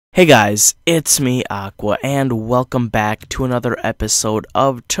Hey guys, it's me, Aqua, and welcome back to another episode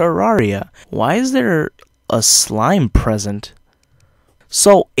of Terraria. Why is there a slime present?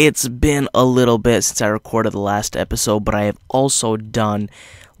 So, it's been a little bit since I recorded the last episode, but I have also done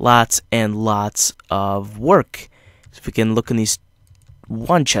lots and lots of work. If we can look in these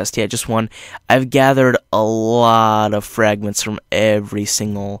one chest, yeah, just one, I've gathered a lot of fragments from every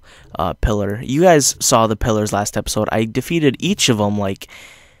single pillar. You guys saw the pillars last episode. I defeated each of them like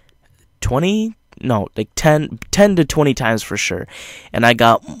 10 to 20 times for sure, and I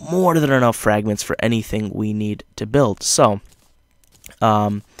got more than enough fragments for anything we need to build. So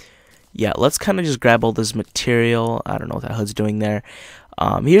yeah, let's kind of just grab all this material. I don't know what that hood's doing there.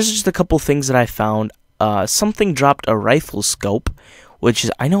 Here's just a couple things that I found. Something dropped a rifle scope, which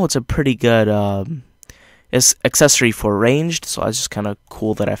is, I know it's a pretty good accessory for ranged, so it's just kind of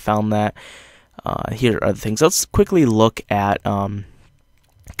cool that I found that. Here are the things. Let's quickly look at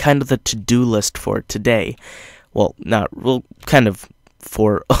kind of the to-do list for today. Well, kind of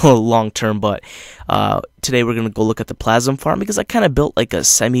for a long term, but today we're going to go look at the plasm farm, because I kind of built like a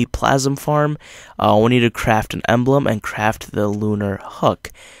semi-plasm farm. We need to craft an emblem and craft the lunar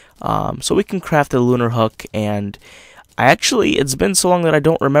hook. So we can craft the lunar hook, and it's been so long that I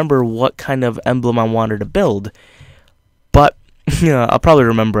don't remember what kind of emblem I wanted to build, but yeah, I'll probably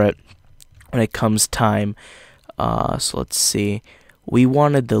remember it when it comes time. So let's see. We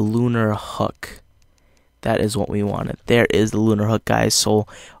wanted the lunar hook. That is what we wanted. There is the lunar hook, guys. So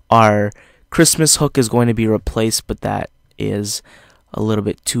our Christmas hook is going to be replaced, but that is a little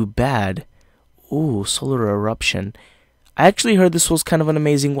bit too bad. Ooh, solar eruption. I actually heard this was kind of an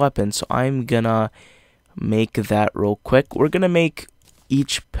amazing weapon, so I'm gonna make that real quick. We're gonna make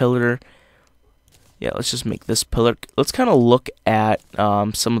each pillar. Yeah, let's just make this pillar. Let's kind of look at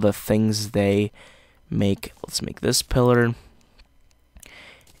some of the things they make. Let's make this pillar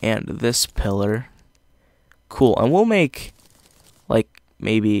and this pillar. Cool. And we'll make like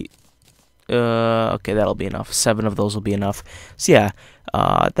maybe okay, that'll be enough. 7 of those will be enough. So yeah,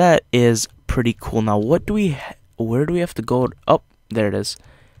 that is pretty cool. Now where do we have to go? Oh, there it is.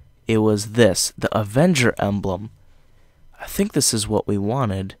 It was this, the Avenger emblem. I think this is what we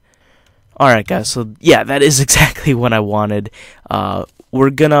wanted. Alright guys, so yeah, that is exactly what I wanted. We're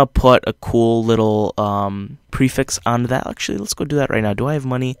gonna put a cool little prefix on that. Actually, let's go do that right now. Do I have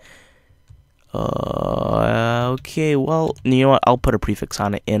money? Okay, well, you know what? I'll put a prefix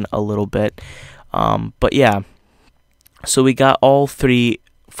on it in a little bit. But yeah, so we got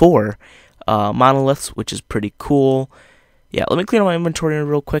four monoliths, which is pretty cool. Yeah, let me clean up my inventory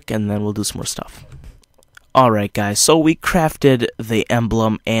real quick, and then we'll do some more stuff. Alright guys, so we crafted the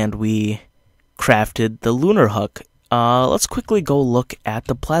emblem, and we crafted the lunar hook. Let's quickly go look at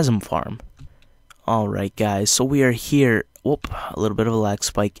the plasm farm. Alright guys, so we are here, whoop, a little bit of a lag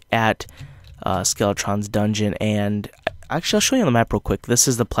spike, at Skeletron's dungeon, and actually I'll show you on the map real quick. This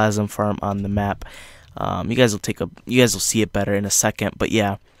is the plasm farm on the map. You guys will see it better in a second, but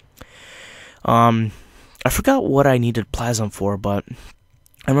yeah. I forgot what I needed plasm for, but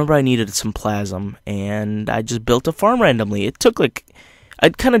I remember I needed some plasm, and I just built a farm randomly. It took like, I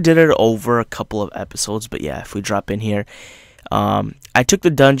kind of did it over a couple of episodes, but yeah, if we drop in here, I took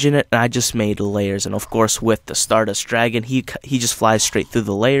the dungeon and I just made layers, and of course with the Stardust Dragon, he just flies straight through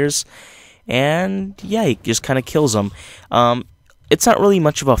the layers, and yeah, he just kind of kills them. It's not really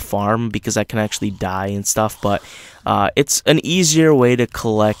much of a farm because I can actually die and stuff, but it's an easier way to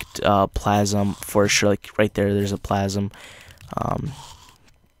collect plasm for sure. Like right there's a plasm.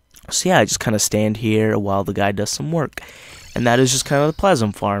 So yeah, I just kind of stand here while the guy does some work. And that is just kind of the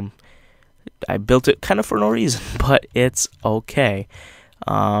plasm farm. I built it kind of for no reason, but it's okay.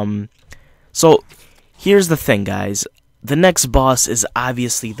 So here's the thing, guys. The next boss is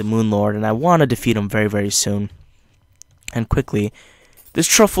obviously the Moonlord, and I want to defeat him very, very soon. And quickly. This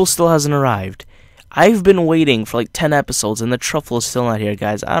truffle still hasn't arrived. I've been waiting for like 10 episodes, and the truffle is still not here,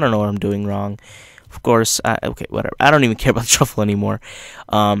 guys. I don't know what I'm doing wrong. Of course, okay, whatever. I don't even care about the truffle anymore.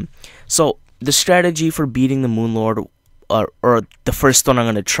 So the strategy for beating the Moonlord, or the first one I'm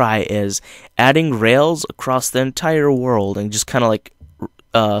going to try, is adding rails across the entire world and just kind of like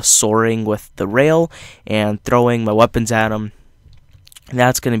soaring with the rail and throwing my weapons at him. And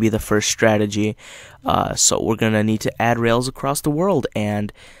that's going to be the first strategy. So we're going to need to add rails across the world,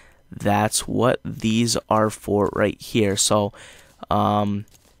 and that's what these are for right here. So I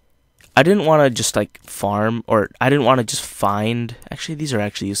didn't want to just like farm, or I didn't want to just find. Actually, these are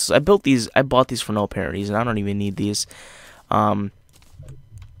actually useless. I bought these for no apparent reason. I don't even need these. So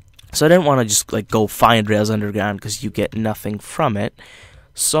I didn't want to just like go find rails underground because you get nothing from it.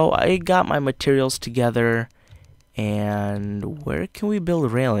 So I got my materials together, And where can we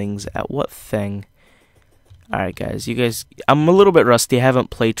build railings? At what thing? Alright guys, I'm a little bit rusty. I haven't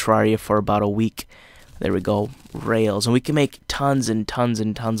played Terraria for about a week. There we go, rails. And we can make tons and tons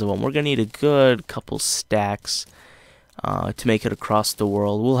and tons of them. We're going to need a good couple stacks to make it across the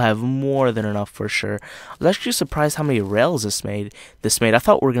world. We'll have more than enough for sure. I was actually surprised how many rails this made. I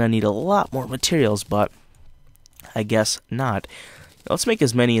thought we were going to need a lot more materials, but I guess not. Let's make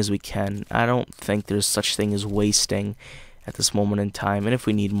as many as we can. I don't think there's such thing as wasting at this moment in time, and if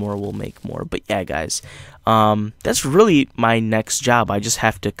we need more, we'll make more. But yeah, guys, that's really my next job. I just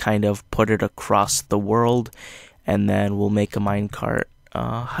have to kind of put it across the world, and then we'll make a minecart.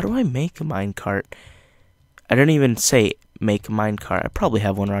 How do I make a minecart? I didn't even say make a minecart. I probably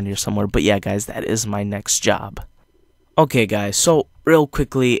have one around here somewhere. But yeah, guys, that is my next job. Okay, guys, so real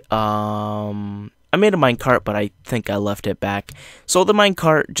quickly, I made a minecart, but I think I left it back. So the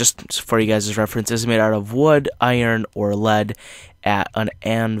minecart, just for you guys' reference, is made out of wood, iron, or lead at an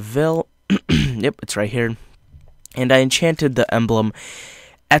anvil. Yep, it's right here. And I enchanted the emblem.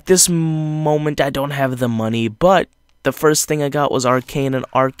 At this moment, I don't have the money, but the first thing I got was arcane, and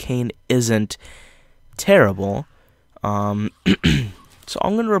arcane isn't terrible. So I'm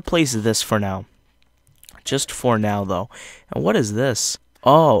going to replace this for now. Just for now, though. And what is this?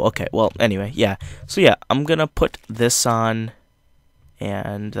 Oh, okay. Well, anyway, yeah. So, yeah, I'm going to put this on,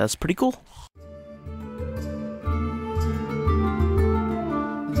 and that's pretty cool.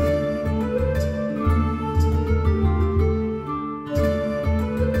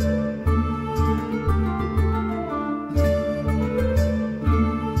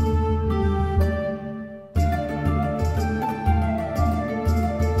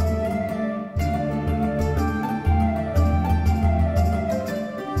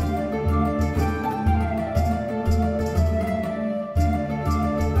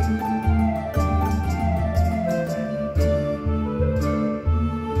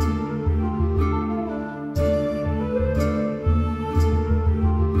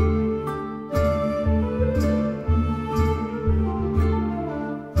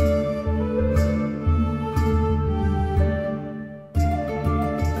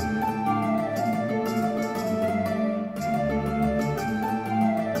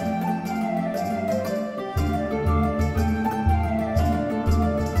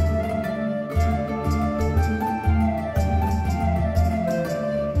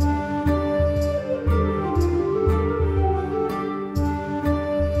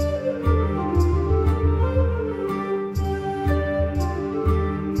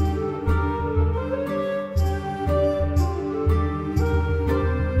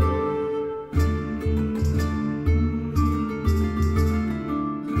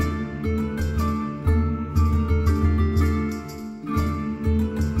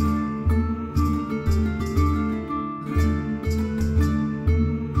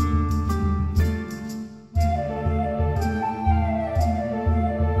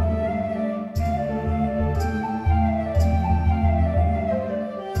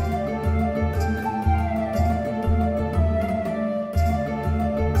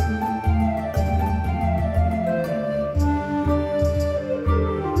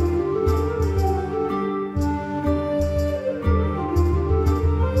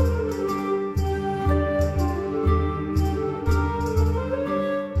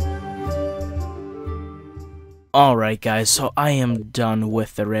 Alright guys, so I am done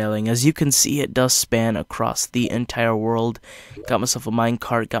with the railing. As you can see, it does span across the entire world. Got myself a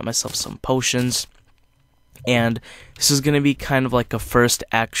minecart, got myself some potions. And this is going to be kind of like a first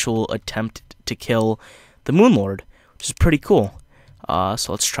actual attempt to kill the Moonlord, which is pretty cool.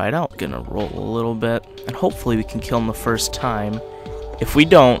 So let's try it out. Gonna roll a little bit, and hopefully we can kill him the first time. If we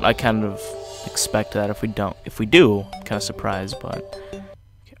don't, I kind of expect that. If we do, I'm kind of surprised, but...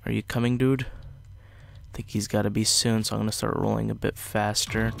 Okay, are you coming, dude? I think he's got to be soon, so I'm going to start rolling a bit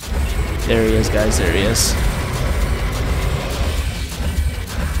faster. There he is, guys. There he is.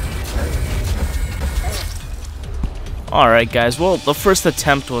 Alright, guys. Well, the first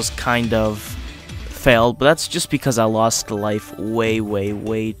attempt was kind of failed, but that's just because I lost life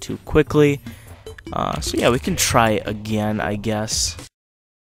way too quickly. So yeah, we can try it again, I guess.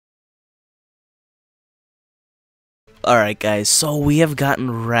 Alright, guys. So we have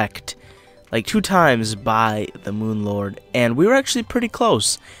gotten wrecked like 2 times by the Moonlord, and we were actually pretty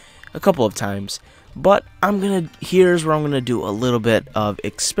close a couple of times. But here's where I'm gonna do a little bit of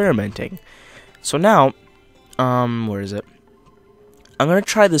experimenting. So now, where is it? I'm gonna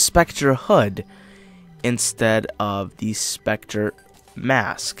try the Spectre hood instead of the Spectre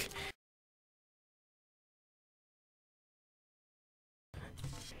mask.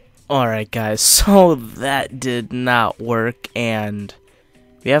 Alright guys, so that did not work, and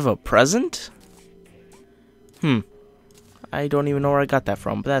we have a present? I don't even know where I got that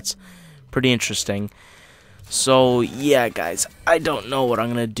from, but that's pretty interesting. So yeah guys, I don't know what I'm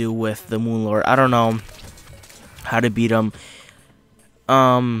gonna do with the Moonlord. I don't know how to beat him.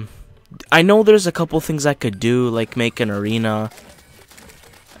 I know there's a couple things I could do, like make an arena.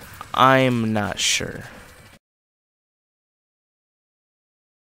 I'm not sure.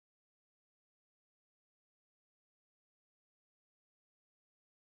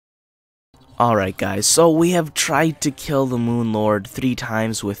 Alright guys, so we have tried to kill the Moonlord 3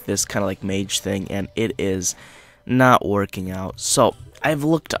 times with this kind of like mage thing, and it is not working out. So I've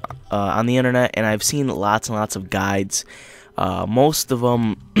looked on the internet, and I've seen lots and lots of guides. Most of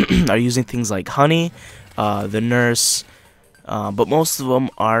them are using things like honey, the nurse, but most of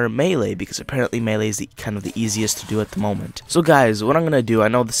them are melee, because apparently melee is kind of the easiest to do at the moment. So guys, what I'm gonna do, I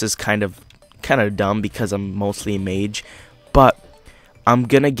know this is kind of dumb because I'm mostly a mage, but I'm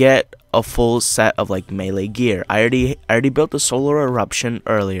gonna get a full set of like melee gear. I already built the solar eruption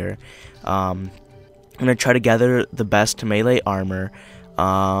earlier. I'm gonna try to gather the best melee armor.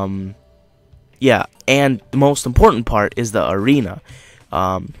 Yeah, and the most important part is the arena.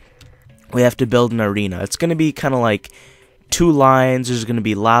 We have to build an arena. It's gonna be kind of like 2 lines. There's gonna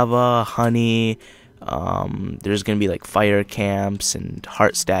be lava, honey. There's gonna be like fire camps and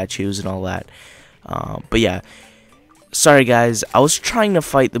heart statues and all that. But yeah. Sorry guys, I was trying to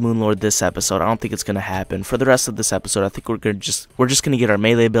fight the Moonlord this episode. I don't think it's gonna happen. For the rest of this episode, I think we're just gonna get our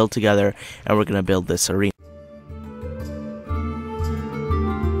melee build together, and we're gonna build this arena.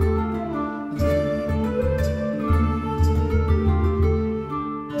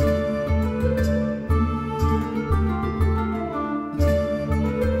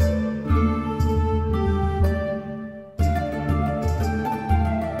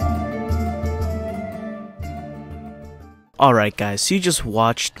 Alright guys, so you just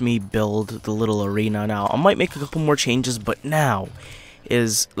watched me build the little arena. Now, I might make a couple more changes, but now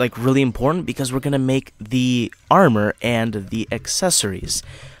is like really important because we're gonna make the armor and the accessories.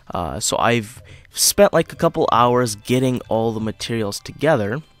 So I've spent like a couple hours getting all the materials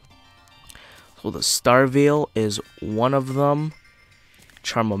together. So the Star Veil is one of them.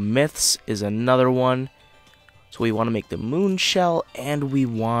 Charm of Myths is another one. So we want to make the moon shell, and we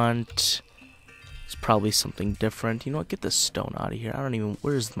want... it's probably something different. You know what? Get the stone out of here. I don't even...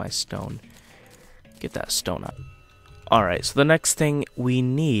 where's my stone? Get that stone out. Alright, so the next thing we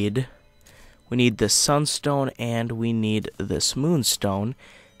need this sunstone, and we need this moonstone.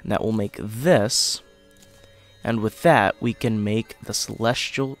 And that will make this. And with that, we can make the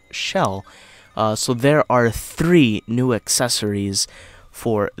celestial shell. So there are 3 new accessories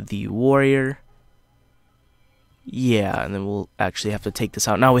for the warrior. Yeah, and then we'll actually have to take this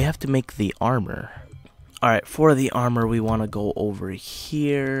out. Now we have to make the armor. Alright, for the armor, we want to go over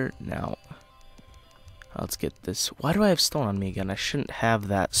here. Now, let's get this. Why do I have stone on me again? I shouldn't have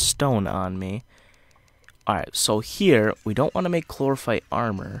that stone on me. Alright, so here, we don't want to make chlorophyte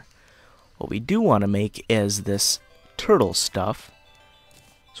armor. What we do want to make is this turtle stuff.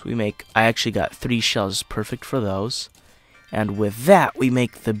 So we make, I actually got 3 shells, perfect for those. And with that, we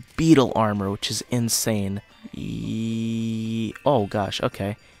make the beetle armor, which is insane. Oh gosh,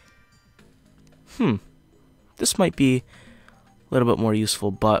 okay. This might be a little bit more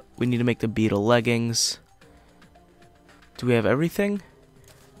useful, but we need to make the beetle leggings. Do we have everything?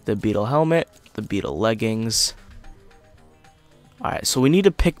 The beetle helmet, the beetle leggings. Alright, so we need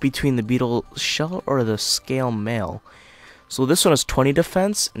to pick between the beetle shell or the scale mail. So this one has 20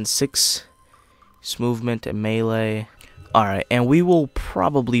 defense and 6 movement and melee. Alright, and we will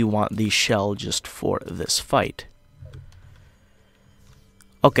probably want the shell just for this fight.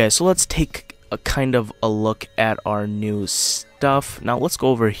 Okay, so let's take a kind of a look at our new stuff. Now let's go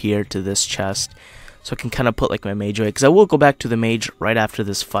over here to this chest so I can kind of put like my mage away, because I will go back to the mage right after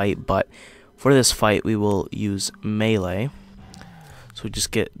this fight, but for this fight we will use melee. So we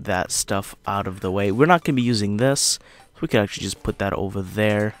just get that stuff out of the way. We're not going to be using this, so we can actually just put that over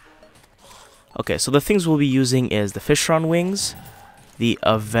there. Okay, so the things we'll be using is the Fishron wings, the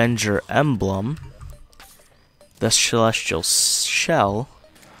Avenger emblem, the Celestial shell,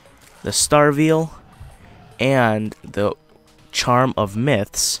 the Star Veil, and the Charm of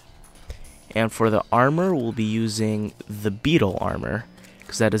Myths. And for the armor, we'll be using the beetle armor,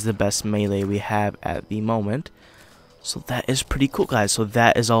 because that is the best melee we have at the moment. So that is pretty cool, guys. So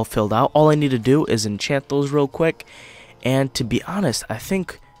that is all filled out. All I need to do is enchant those real quick. And to be honest, I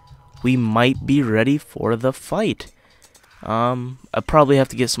think we might be ready for the fight. I probably have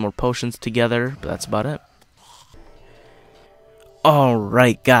to get some more potions together, but that's about it.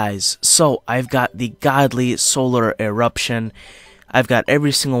 Alright guys, so I've got the godly solar eruption. I've got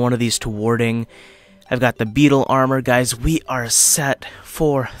every single one of these to warding. I've got the beetle armor. Guys, we are set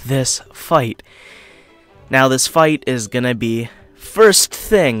for this fight. Now this fight is gonna be first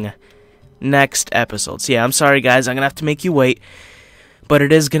thing next episode. So yeah, I'm sorry guys, I'm gonna have to make you wait. But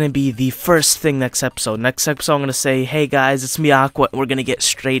it is gonna be the first thing next episode. Next episode I'm gonna say, hey guys, it's me Aqua, and we're gonna get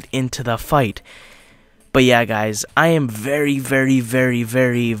straight into the fight. But yeah, guys, I am very, very, very,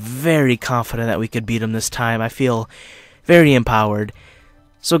 very, very confident that we could beat him this time. I feel very empowered.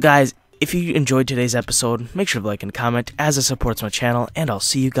 So guys, if you enjoyed today's episode, make sure to like and comment as it supports my channel, and I'll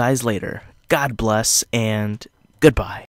see you guys later. God bless, and goodbye.